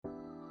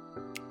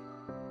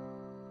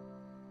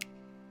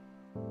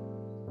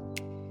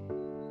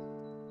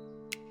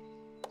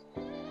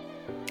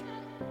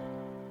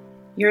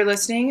You're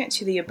listening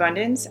to the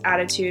Abundance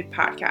Attitude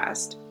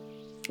Podcast,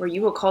 where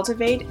you will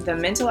cultivate the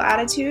mental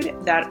attitude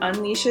that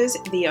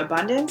unleashes the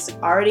abundance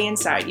already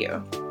inside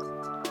you.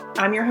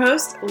 I'm your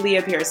host,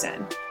 Leah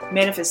Pearson,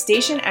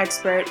 manifestation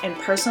expert and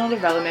personal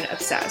development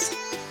obsessed,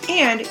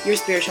 and your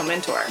spiritual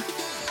mentor.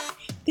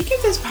 Think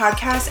of this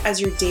podcast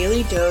as your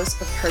daily dose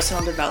of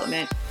personal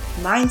development,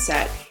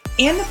 mindset,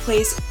 and the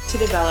place to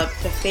develop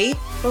the faith,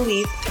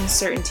 belief, and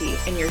certainty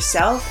in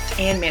yourself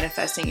and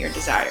manifesting your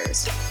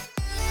desires.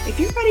 If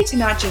you're ready to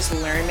not just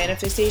learn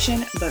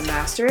manifestation, but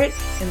master it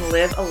and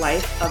live a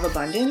life of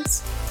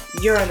abundance,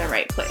 you're in the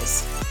right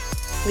place.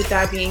 With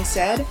that being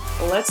said,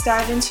 let's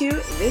dive into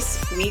this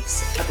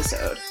week's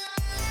episode.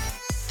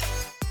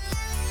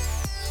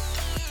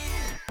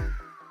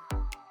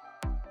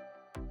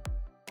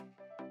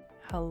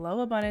 Hello,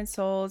 Abundant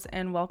Souls,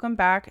 and welcome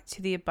back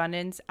to the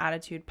Abundance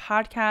Attitude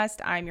Podcast.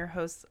 I'm your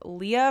host,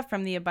 Leah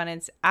from the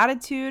Abundance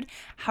Attitude.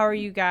 How are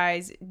you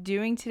guys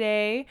doing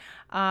today?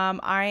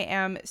 I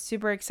am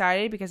super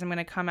excited because I'm going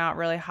to come out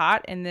really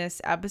hot in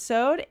this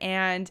episode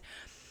and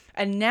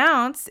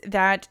announce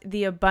that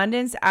the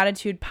Abundance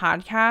Attitude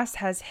Podcast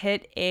has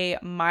hit a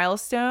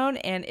milestone,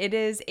 and it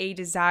is a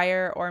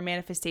desire or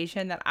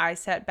manifestation that I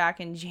set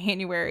back in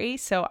January.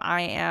 So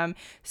I am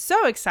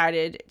so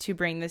excited to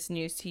bring this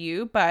news to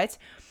you, but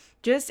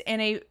just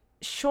in a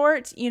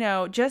short,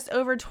 just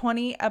over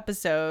 20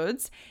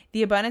 episodes,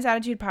 the Abundance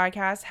Attitude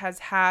Podcast has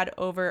had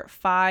over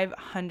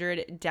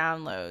 500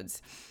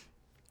 downloads.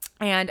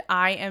 And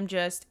I am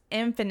just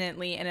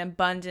infinitely and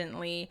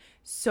abundantly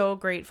so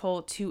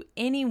grateful to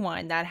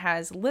anyone that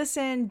has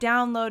listened,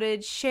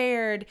 downloaded,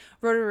 shared,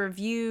 wrote a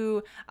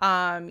review,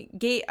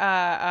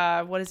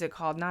 what is it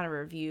called? Not a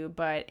review,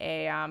 but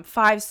a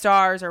 5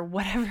 stars or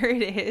whatever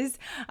it is.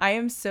 I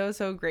am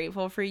so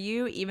grateful for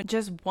you. Even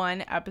just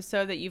one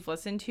episode that you've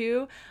listened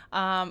to,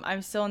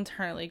 I'm still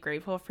internally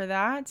grateful for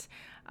that.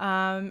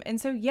 And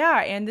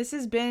this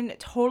has been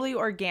totally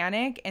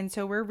organic. And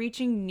so we're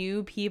reaching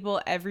new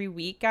people every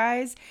week,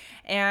 guys.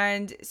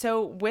 And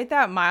so with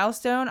that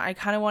milestone, I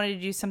kind of wanted to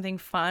do something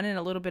fun and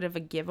a little bit of a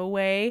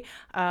giveaway,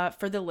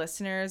 for the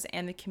listeners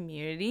and the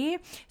community.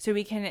 So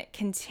we can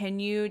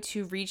continue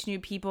to reach new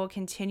people,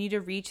 continue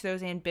to reach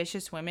those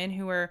ambitious women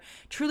who are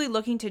truly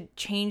looking to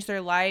change their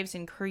lives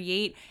and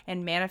create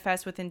and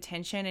manifest with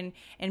intention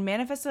and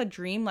manifest a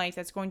dream life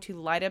that's going to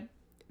light up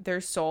their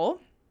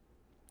soul.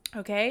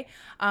 Okay.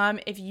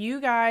 If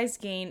you guys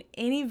gain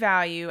any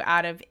value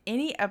out of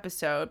any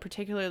episode,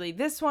 particularly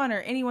this one or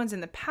anyone's in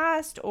the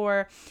past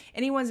or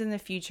anyone's in the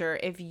future,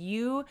 if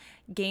you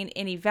gain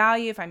any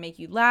value, if I make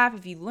you laugh,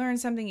 if you learn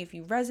something, if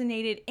you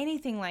resonated,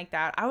 anything like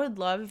that, I would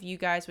love if you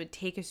guys would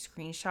take a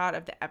screenshot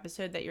of the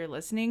episode that you're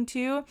listening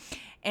to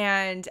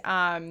and,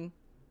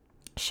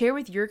 share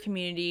with your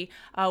community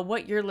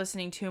what you're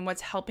listening to and what's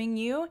helping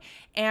you,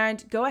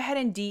 and go ahead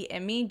and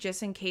DM me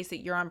just in case that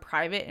you're on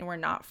private and we're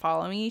not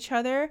following each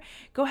other.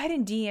 Go ahead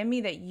and DM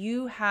me that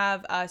you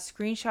have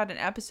screenshot an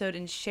episode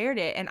and shared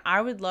it, and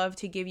I would love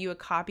to give you a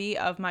copy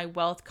of my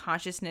Wealth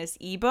Consciousness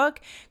ebook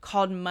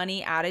called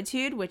Money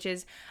Attitude, which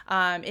is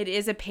it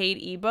is a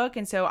paid ebook,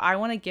 and so I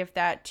want to give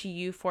that to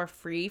you for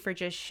free for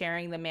just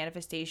sharing the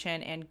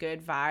manifestation and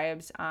good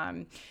vibes.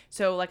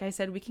 So like I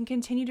said, we can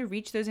continue to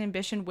reach those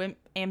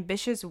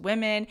ambitious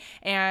women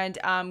and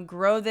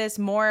grow this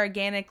more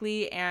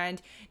organically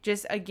and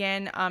just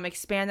again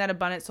expand that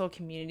abundant soul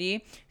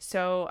community,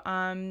 so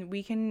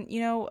we can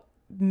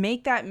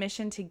make that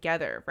mission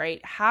together,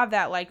 right? Have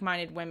that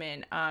like-minded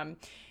women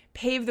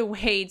pave the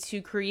way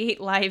to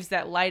create lives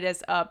that light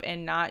us up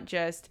and not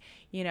just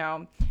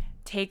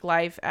take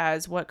life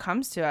as what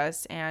comes to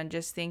us and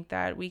just think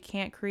that we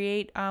can't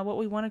create what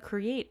we want to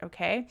create.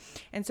 Okay.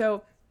 And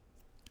so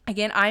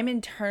again, I'm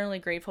internally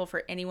grateful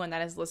for anyone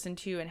that has listened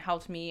to and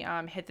helped me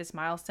hit this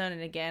milestone.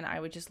 And again, I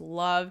would just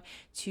love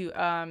to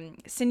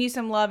send you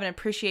some love and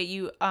appreciate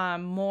you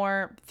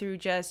more through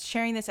just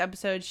sharing this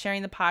episode,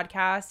 sharing the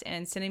podcast,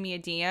 and sending me a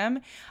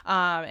DM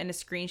and a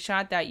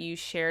screenshot that you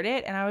shared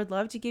it. And I would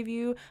love to give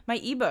you my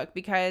ebook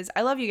because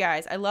I love you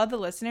guys. I love the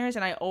listeners,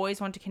 and I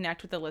always want to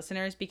connect with the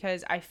listeners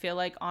because I feel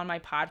like on my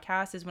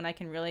podcast is when I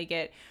can really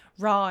get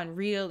raw and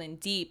real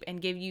and deep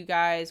and give you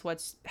guys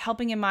what's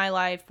helping in my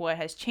life, what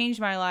has changed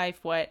my life,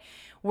 what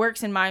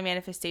works in my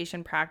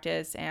manifestation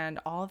practice, and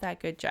all of that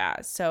good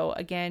jazz. So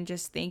again,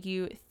 just thank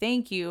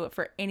you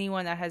for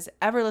anyone that has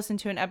ever listened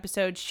to an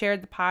episode,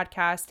 shared the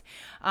podcast,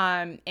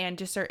 and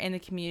just are in the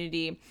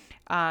community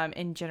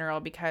in general,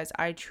 because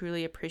I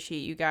truly appreciate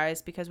you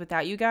guys, because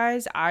without you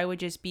guys, I would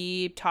just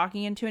be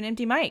talking into an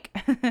empty mic,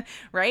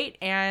 right?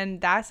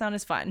 And that's not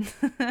as fun.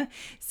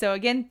 So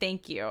again,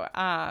 thank you.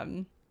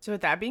 So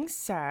with that being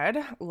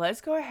said, let's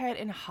go ahead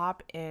and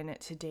hop in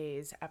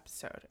today's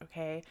episode,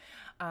 okay?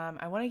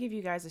 I want to give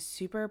you guys a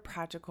super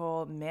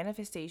practical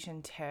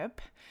manifestation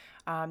tip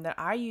that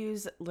I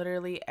use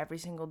literally every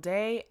single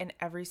day and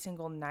every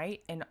single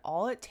night. And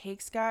all it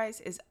takes,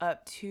 guys, is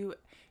up to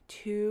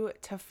 2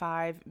 to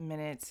 5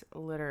 minutes,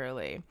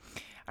 literally.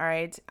 All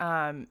right.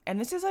 And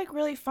this is like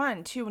really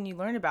fun too when you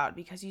learn about it,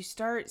 because you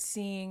start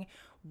seeing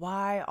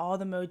why all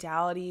the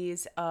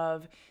modalities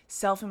of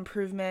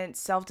self-improvement,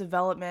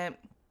 self-development,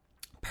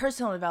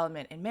 personal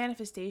development, and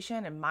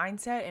manifestation and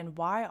mindset, and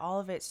why all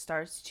of it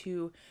starts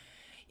to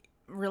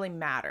really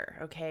matter,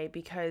 okay?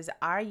 Because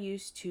I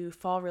used to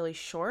fall really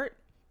short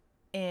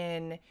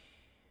in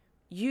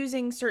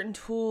using certain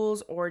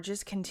tools or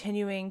just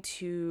continuing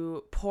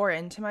to pour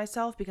into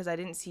myself because I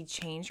didn't see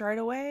change right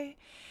away.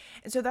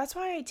 And so that's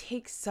why I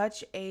take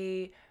such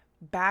a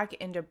back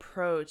end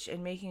approach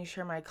in making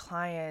sure my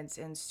clients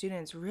and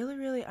students really,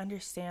 really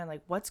understand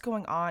like what's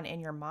going on in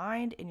your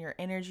mind, in your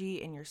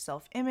energy, in your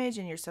self-image,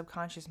 in your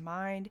subconscious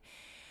mind.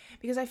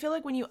 Because I feel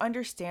like when you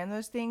understand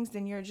those things,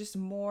 then you're just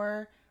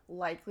more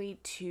likely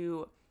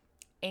to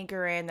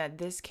anchor in that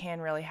this can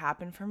really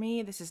happen for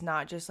me. This is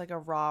not just like a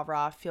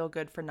raw feel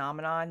good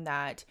phenomenon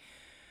that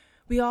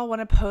we all want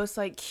to post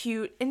like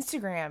cute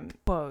Instagram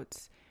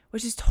quotes,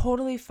 which is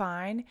totally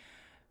fine.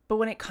 But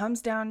when it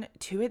comes down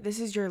to it, this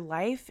is your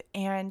life,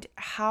 and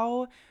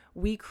how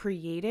we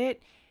create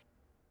it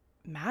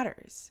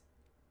matters.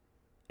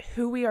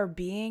 Who we are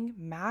being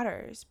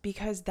matters,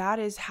 because that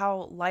is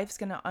how life's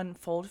going to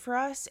unfold for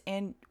us.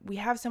 And we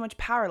have so much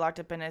power locked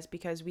up in us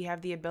because we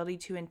have the ability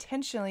to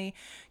intentionally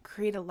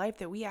create a life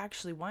that we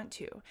actually want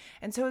to.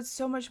 And so it's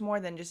so much more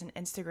than just an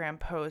Instagram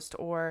post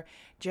or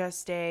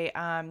just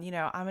I'm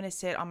going to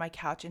sit on my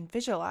couch and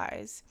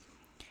visualize.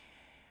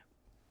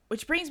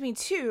 Which brings me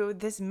to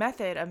this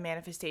method of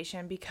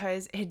manifestation,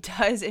 because it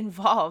does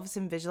involve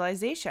some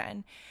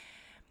visualization.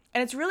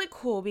 And it's really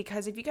cool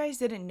because if you guys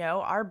didn't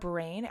know, our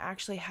brain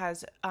actually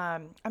has,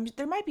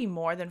 there might be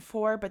more than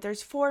 4, but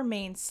there's 4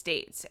 main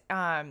states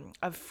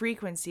of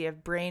frequency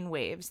of brain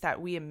waves that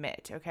we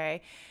emit,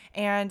 okay?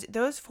 And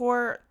those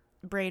 4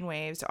 brain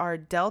waves are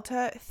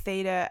delta,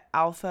 theta,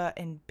 alpha,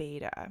 and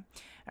beta.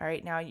 All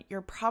right, now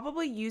you're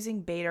probably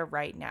using beta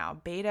right now.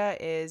 Beta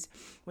is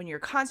when you're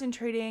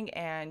concentrating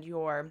and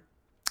you're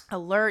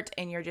alert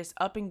and you're just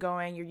up and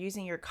going. You're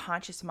using your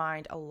conscious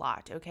mind a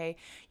lot, okay?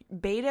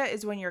 Beta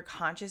is when your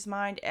conscious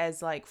mind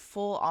is like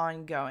full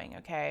on going,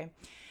 okay?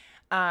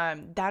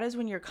 That is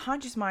when your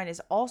conscious mind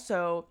is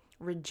also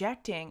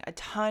rejecting a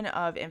ton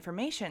of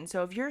information.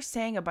 So if you're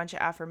saying a bunch of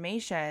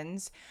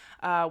affirmations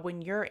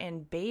when you're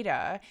in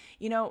beta,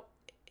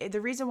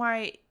 the reason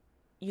why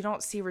you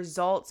don't see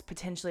results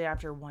potentially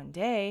after one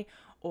day,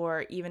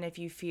 or even if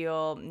you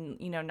feel,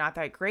 not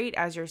that great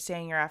as you're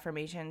saying your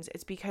affirmations,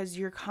 it's because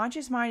your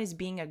conscious mind is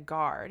being a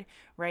guard,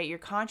 right? Your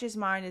conscious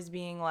mind is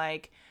being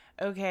like,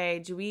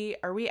 okay,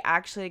 are we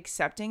actually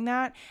accepting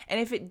that? And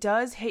if it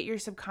does hit your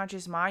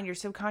subconscious mind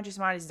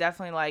is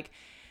definitely like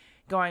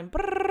going,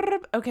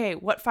 okay,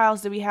 what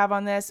files do we have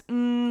on this?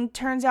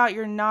 Turns out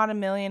you're not a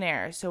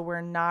millionaire, so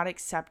we're not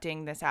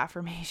accepting this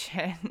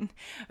affirmation.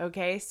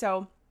 Okay,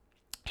 so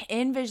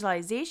in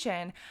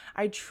visualization,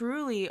 I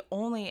truly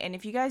only, and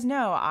if you guys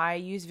know, I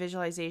use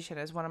visualization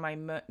as one of my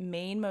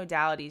main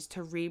modalities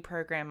to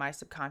reprogram my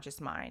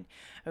subconscious mind,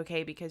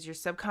 okay? Because your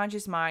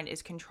subconscious mind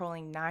is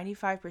controlling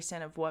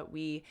 95% of what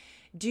we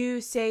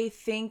do, say,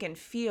 think, and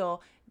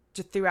feel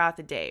throughout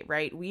the day,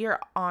 right? We are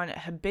on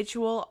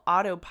habitual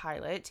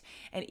autopilot,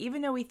 and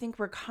even though we think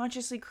we're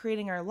consciously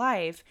creating our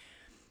life,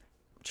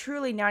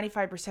 truly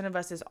 95% of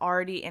us is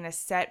already in a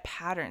set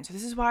pattern. So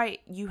this is why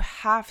you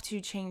have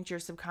to change your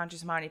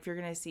subconscious mind if you're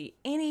going to see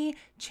any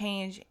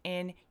change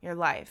in your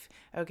life,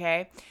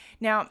 okay?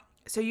 Now,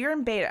 so you're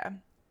in beta,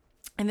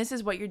 and this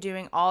is what you're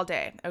doing all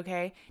day,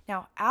 okay?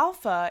 Now,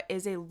 alpha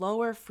is a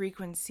lower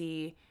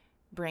frequency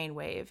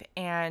brainwave,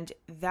 and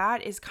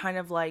that is kind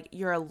of like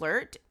you're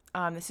alert.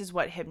 This is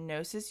what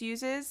hypnosis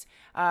uses.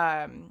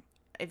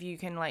 If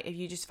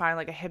you just find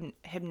like a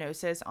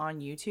hypnosis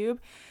on YouTube,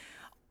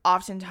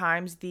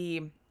 oftentimes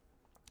the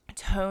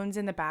tones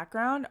in the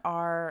background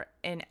are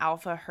in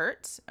alpha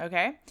hertz,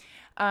 okay?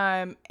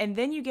 And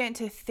then you get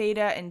into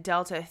theta and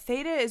delta.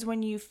 Theta is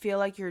when you feel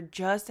like you're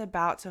just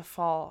about to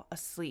fall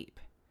asleep,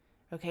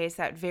 okay? It's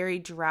that very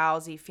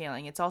drowsy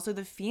feeling. It's also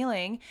the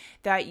feeling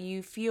that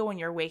you feel when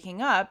you're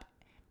waking up,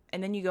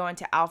 and then you go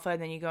into alpha,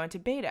 and then you go into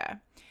beta.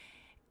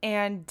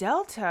 And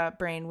delta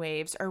brain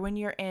waves are when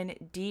you're in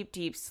deep,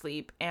 deep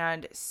sleep,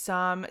 and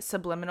some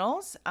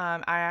subliminals.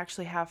 I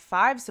actually have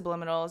 5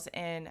 subliminals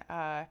in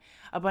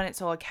Abundant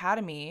Soul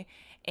Academy,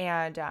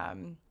 and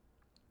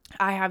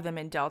I have them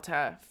in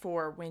delta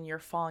for when you're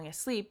falling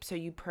asleep, so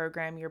you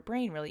program your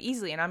brain really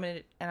easily. And I'm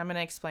gonna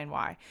explain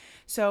why.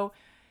 So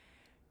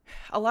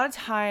a lot of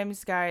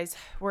times, guys,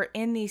 we're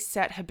in these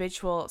set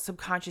habitual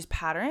subconscious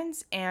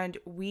patterns, and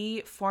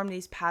we form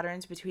these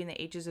patterns between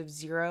the ages of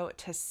 0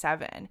 to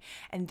 7.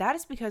 And that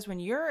is because when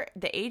you're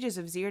the ages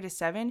of 0 to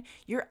 7,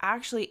 you're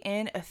actually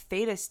in a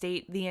theta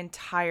state the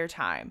entire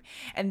time.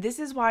 And this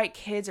is why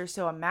kids are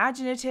so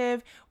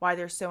imaginative, why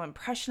they're so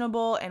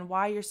impressionable, and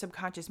why your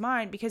subconscious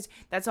mind, because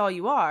that's all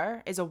you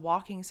are, is a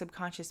walking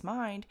subconscious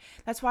mind.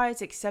 That's why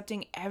it's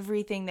accepting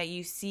everything that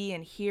you see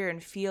and hear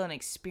and feel and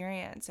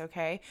experience,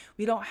 okay?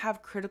 We don't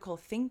have critical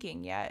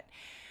thinking yet.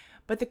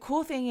 But the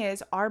cool thing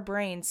is our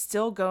brains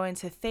still go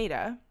into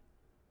theta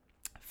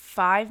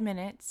 5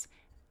 minutes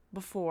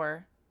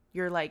before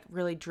you're like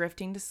really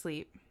drifting to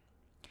sleep.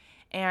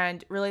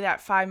 And really that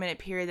 5-minute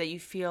period that you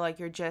feel like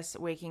you're just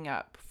waking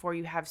up before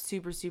you have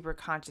super, super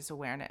conscious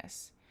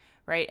awareness,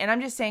 right? And I'm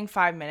just saying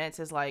 5 minutes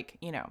is like,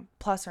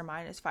 plus or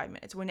minus 5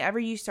 minutes. Whenever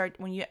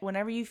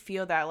you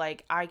feel that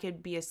like I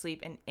could be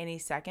asleep in any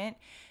second,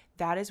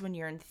 that is when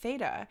you're in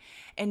theta.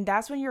 And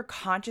that's when your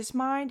conscious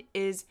mind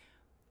is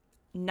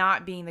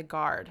not being the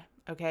guard.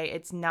 Okay.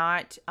 It's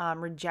not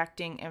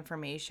rejecting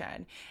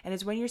information. And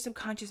it's when your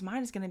subconscious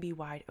mind is going to be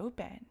wide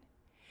open.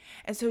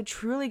 And so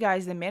truly,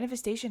 guys, the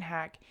manifestation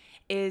hack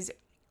is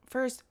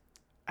first,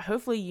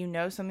 hopefully you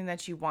know something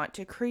that you want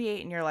to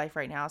create in your life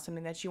right now,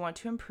 something that you want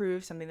to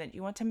improve, something that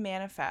you want to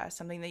manifest,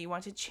 something that you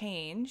want to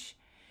change.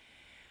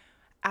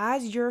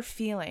 As you're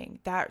feeling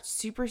that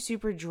super,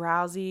 super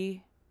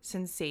drowsy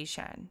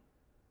sensation,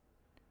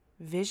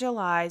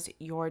 visualize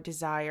your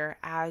desire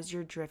as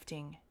you're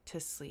drifting to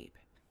sleep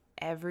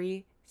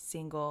every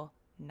single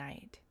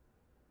night.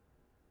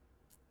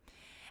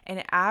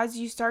 And as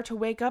you start to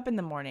wake up in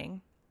the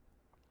morning,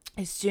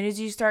 as soon as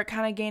you start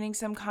kind of gaining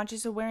some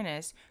conscious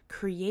awareness,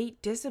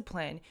 create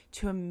discipline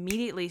to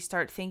immediately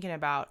start thinking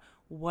about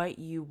what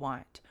you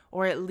want,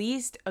 or at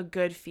least a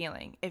good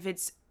feeling.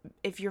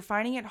 If you're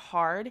finding it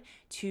hard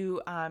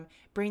to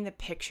bring the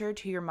picture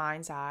to your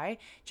mind's eye,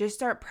 just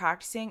start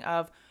practicing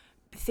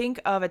think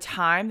of a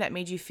time that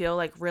made you feel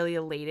like really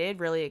elated,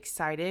 really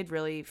excited,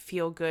 really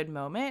feel good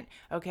moment,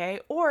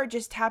 okay? Or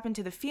just tap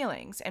into the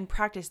feelings and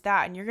practice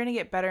that, and you're going to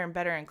get better and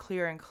better and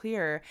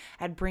clearer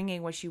at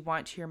bringing what you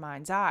want to your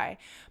mind's eye.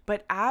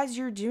 But as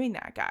you're doing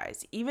that,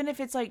 guys, even if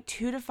it's like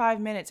 2 to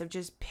 5 minutes of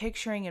just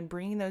picturing and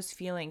bringing those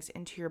feelings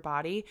into your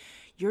body,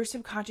 your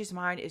subconscious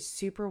mind is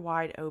super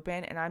wide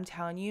open. And I'm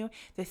telling you,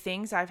 the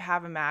things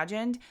have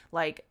imagined,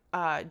 like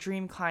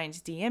dream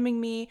clients DMing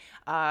me,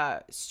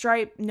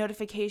 Stripe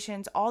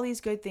notifications, all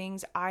these good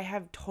things I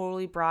have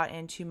totally brought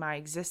into my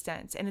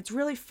existence. And it's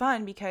really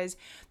fun because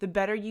the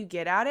better you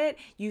get at it,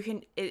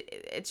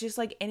 it's just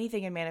like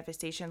anything in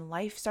manifestation,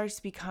 life starts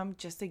to become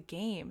just a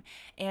game,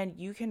 and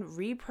you can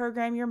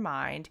reprogram your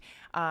mind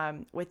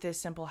with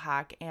this simple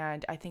hack.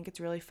 And I think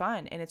it's really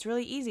fun, and it's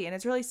really easy, and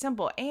it's really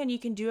simple, and you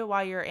can do it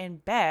while you're in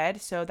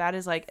bed. So that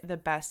is like the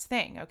best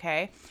thing.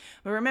 Okay.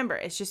 But remember,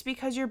 it's just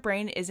because your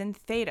brain is in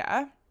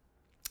theta.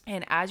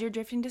 And as you're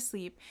drifting to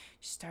sleep,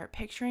 start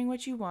picturing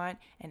what you want.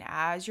 And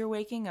as you're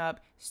waking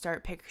up,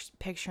 start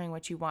picturing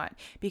what you want.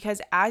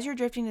 Because as you're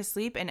drifting to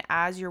sleep and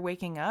as you're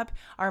waking up,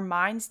 our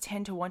minds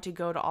tend to want to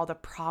go to all the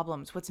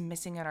problems, what's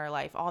missing in our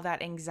life, all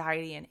that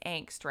anxiety and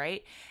angst,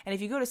 right? And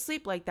if you go to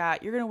sleep like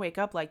that, you're going to wake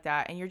up like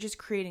that. And you're just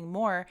creating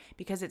more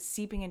because it's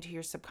seeping into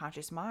your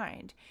subconscious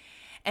mind.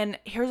 And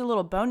here's a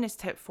little bonus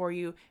tip for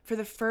you. For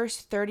the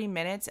first 30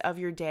 minutes of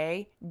your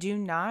day, do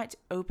not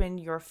open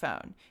your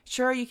phone.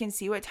 Sure, you can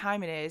see what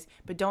time it is,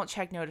 but don't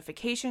check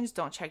notifications,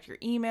 don't check your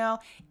email,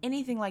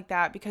 anything like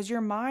that, because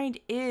your mind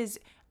is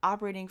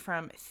operating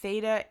from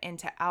theta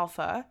into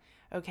alpha,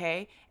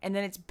 okay? And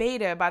then it's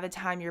beta by the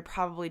time you're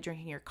probably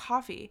drinking your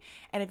coffee.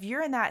 And if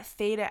you're in that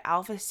theta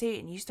alpha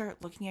state and you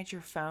start looking at your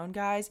phone,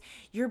 guys,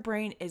 your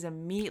brain is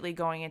immediately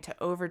going into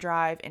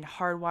overdrive and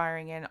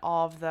hardwiring in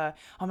all of the,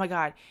 oh my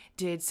God,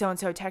 did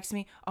so-and-so text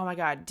me? Oh my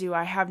God, do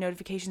I have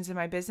notifications in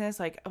my business?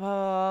 Like,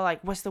 oh,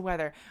 like what's the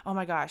weather? Oh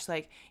my gosh,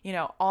 like,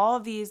 all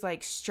of these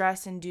like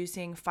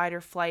stress-inducing fight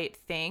or flight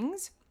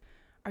things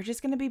are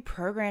just going to be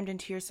programmed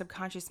into your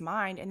subconscious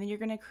mind, and then you're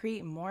going to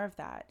create more of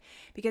that.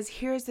 Because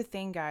here's the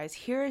thing, guys.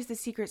 Here is the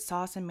secret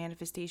sauce in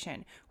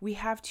manifestation. We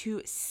have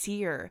to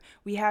sear,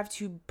 we have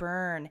to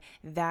burn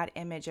that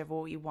image of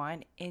what we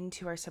want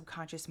into our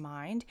subconscious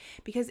mind,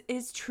 because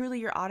it's truly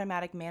your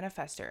automatic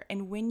manifester.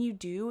 And when you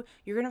do,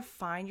 you're going to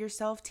find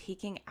yourself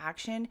taking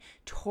action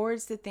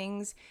towards the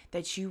things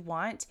that you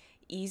want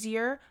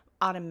easier,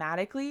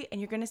 automatically, and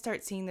you're going to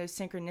start seeing those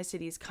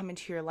synchronicities come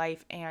into your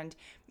life. And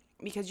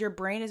because your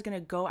brain is going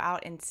to go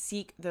out and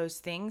seek those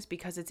things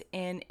because it's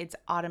in its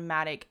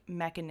automatic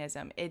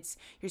mechanism. It's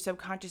your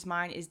subconscious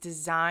mind is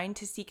designed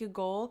to seek a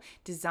goal,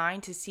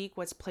 designed to seek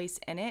what's placed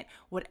in it.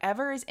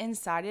 Whatever is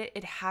inside it,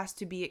 it has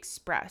to be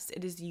expressed.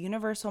 It is the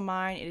universal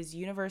mind. It is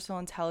universal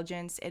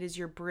intelligence. It is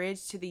your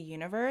bridge to the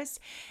universe.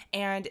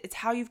 And it's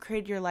how you've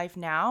created your life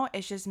now.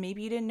 It's just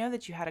maybe you didn't know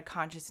that you had a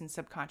conscious and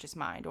subconscious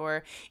mind,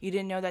 or you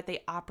didn't know that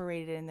they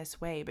operated in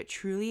this way. But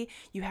truly,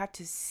 you have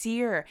to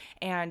sear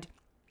and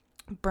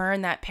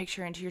burn that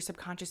picture into your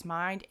subconscious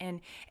mind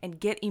and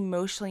get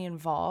emotionally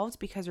involved,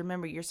 because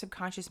remember, your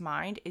subconscious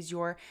mind is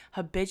your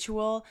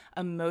habitual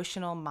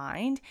emotional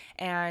mind,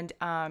 and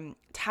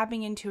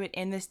tapping into it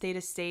in this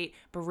theta state,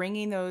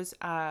 bringing those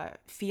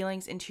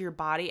feelings into your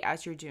body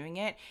as you're doing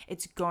it,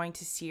 it's going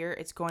to sear,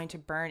 it's going to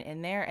burn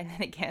in there. And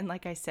then again,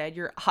 like I said,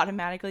 you're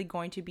automatically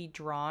going to be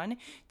drawn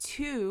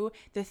to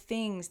the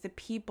things, the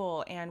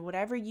people, and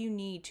whatever you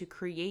need to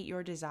create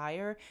your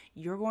desire.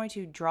 You're going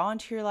to draw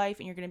into your life,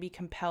 and you're going to be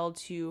compelled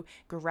to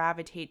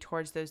gravitate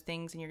towards those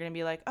things. And you're going to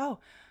be like, oh,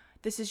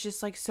 this is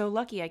just like so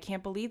lucky. I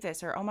can't believe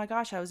this. Or, oh my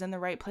gosh, I was in the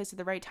right place at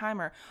the right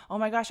time. Or, oh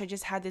my gosh, I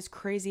just had this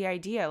crazy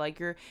idea. Like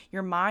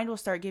your mind will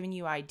start giving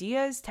you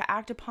ideas to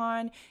act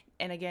upon.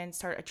 and again,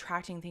 start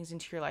attracting things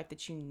into your life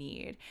that you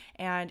need.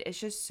 And it's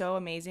just so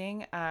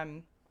amazing.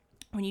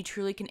 When you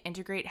truly can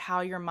integrate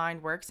how your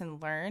mind works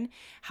and learn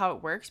how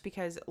it works,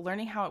 because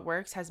learning how it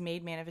works has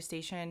made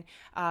manifestation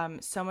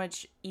so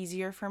much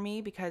easier for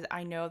me, because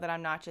I know that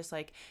I'm not just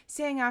like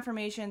saying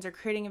affirmations or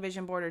creating a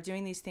vision board or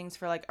doing these things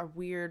for like a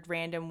weird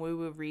random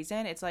woo-woo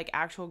reason. It's like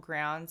actual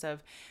grounds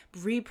of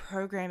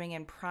reprogramming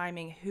and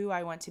priming who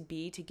I want to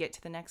be to get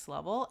to the next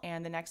level,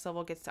 and the next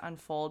level gets to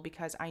unfold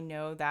because I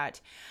know that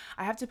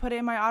I have to put it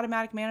in my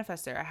automatic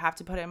manifester. I have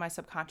to put it in my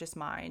subconscious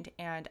mind,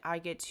 and I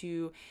get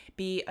to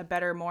be a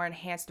better, more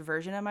enhanced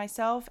version of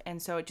myself.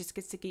 And so it just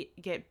gets to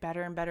get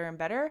better and better and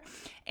better.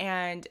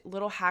 And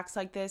little hacks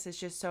like this is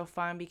just so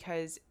fun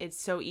because it's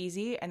so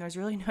easy and there's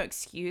really no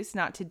excuse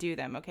not to do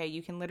them. Okay.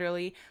 You can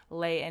literally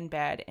lay in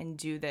bed and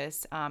do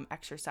this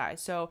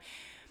exercise. So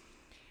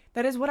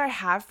that is what I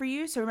have for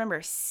you. So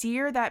remember,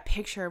 sear that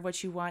picture of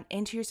what you want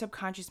into your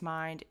subconscious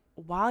mind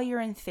while you're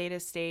in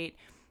theta state.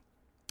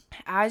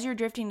 As you're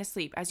drifting to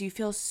sleep, as you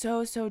feel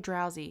so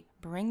drowsy,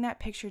 bring that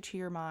picture to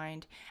your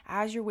mind.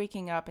 As you're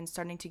waking up and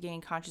starting to gain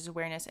conscious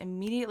awareness,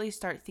 immediately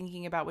start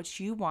thinking about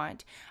what you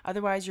want.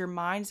 Otherwise, your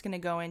mind is going to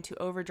go into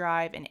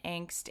overdrive and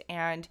angst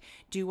and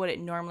do what it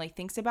normally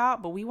thinks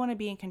about. But we want to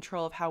be in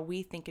control of how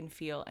we think and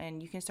feel.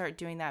 And you can start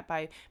doing that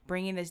by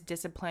bringing this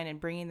discipline and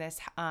bringing this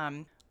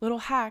little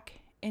hack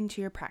into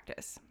your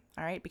practice.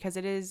 All right, because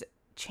it has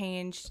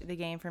changed the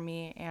game for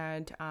me.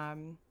 And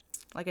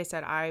like I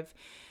said, I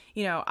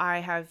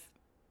have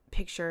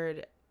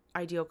pictured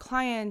ideal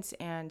clients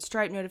and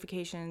Stripe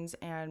notifications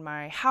and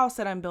my house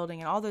that I'm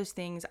building and all those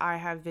things I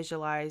have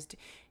visualized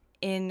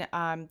in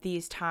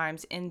these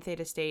times in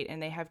theta state,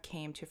 and they have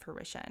came to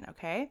fruition.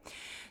 Okay.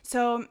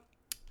 So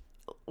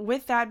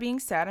with that being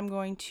said, I'm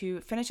going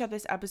to finish up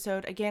this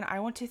episode. Again,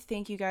 I want to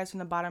thank you guys from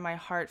the bottom of my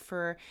heart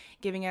for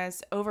giving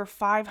us over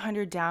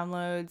 500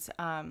 downloads.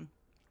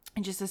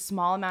 In just a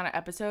small amount of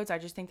episodes. I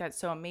just think that's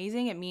so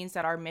amazing. It means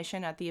that our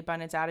mission at The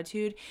Abundance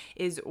Attitude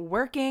is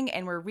working,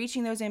 and we're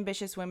reaching those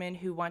ambitious women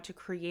who want to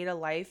create a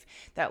life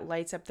that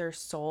lights up their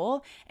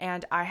soul.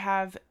 And I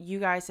have you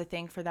guys to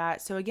thank for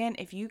that. So again,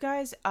 if you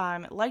guys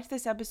liked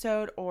this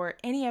episode or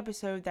any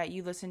episode that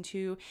you listened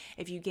to,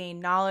 if you gained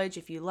knowledge,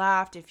 if you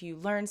laughed, if you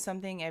learned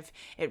something, if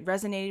it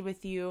resonated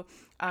with you,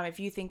 if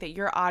you think that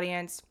your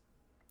audience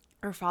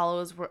or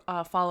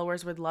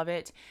followers would love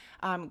it,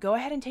 go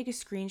ahead and take a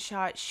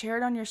screenshot, share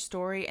it on your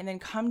story, and then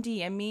come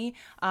DM me,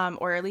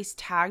 or at least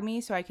tag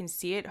me so I can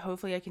see it.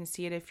 Hopefully I can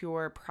see it if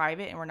you're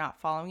private and we're not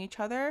following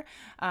each other.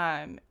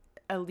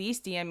 At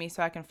least DM me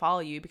so I can follow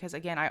you, because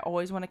again, I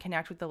always want to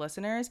connect with the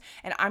listeners.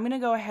 And I'm going to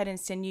go ahead and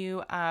send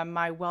you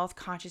my Wealth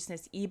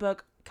Consciousness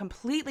ebook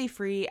completely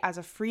free as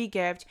a free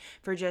gift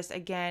for just,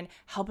 again,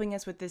 helping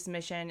us with this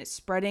mission,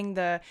 spreading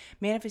the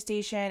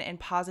manifestation and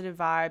positive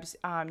vibes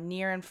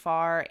near and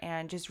far,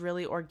 and just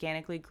really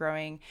organically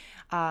growing,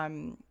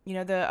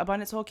 the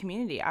Abundant Soul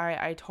community.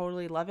 I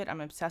totally love it.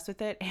 I'm obsessed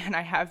with it. And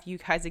I have you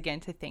guys again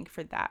to thank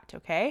for that.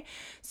 Okay.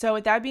 So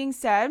with that being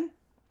said,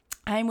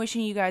 I'm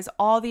wishing you guys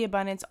all the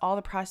abundance, all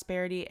the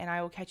prosperity, and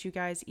I will catch you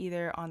guys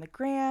either on the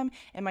gram,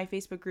 in my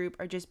Facebook group,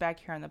 or just back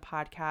here on the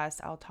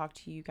podcast. I'll talk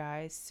to you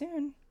guys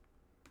soon.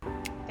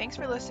 Thanks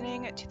for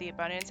listening to the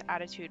Abundance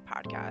Attitude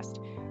podcast.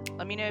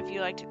 Let me know if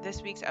you liked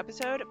this week's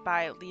episode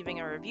by leaving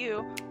a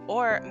review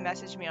or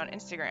message me on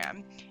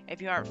Instagram.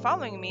 If you aren't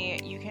following me,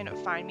 you can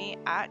find me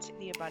at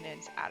the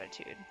Abundance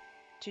Attitude.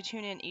 To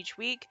tune in each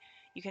week,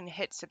 you can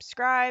hit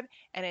subscribe,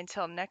 and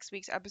until next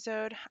week's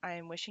episode, I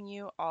am wishing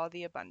you all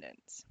the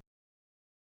abundance.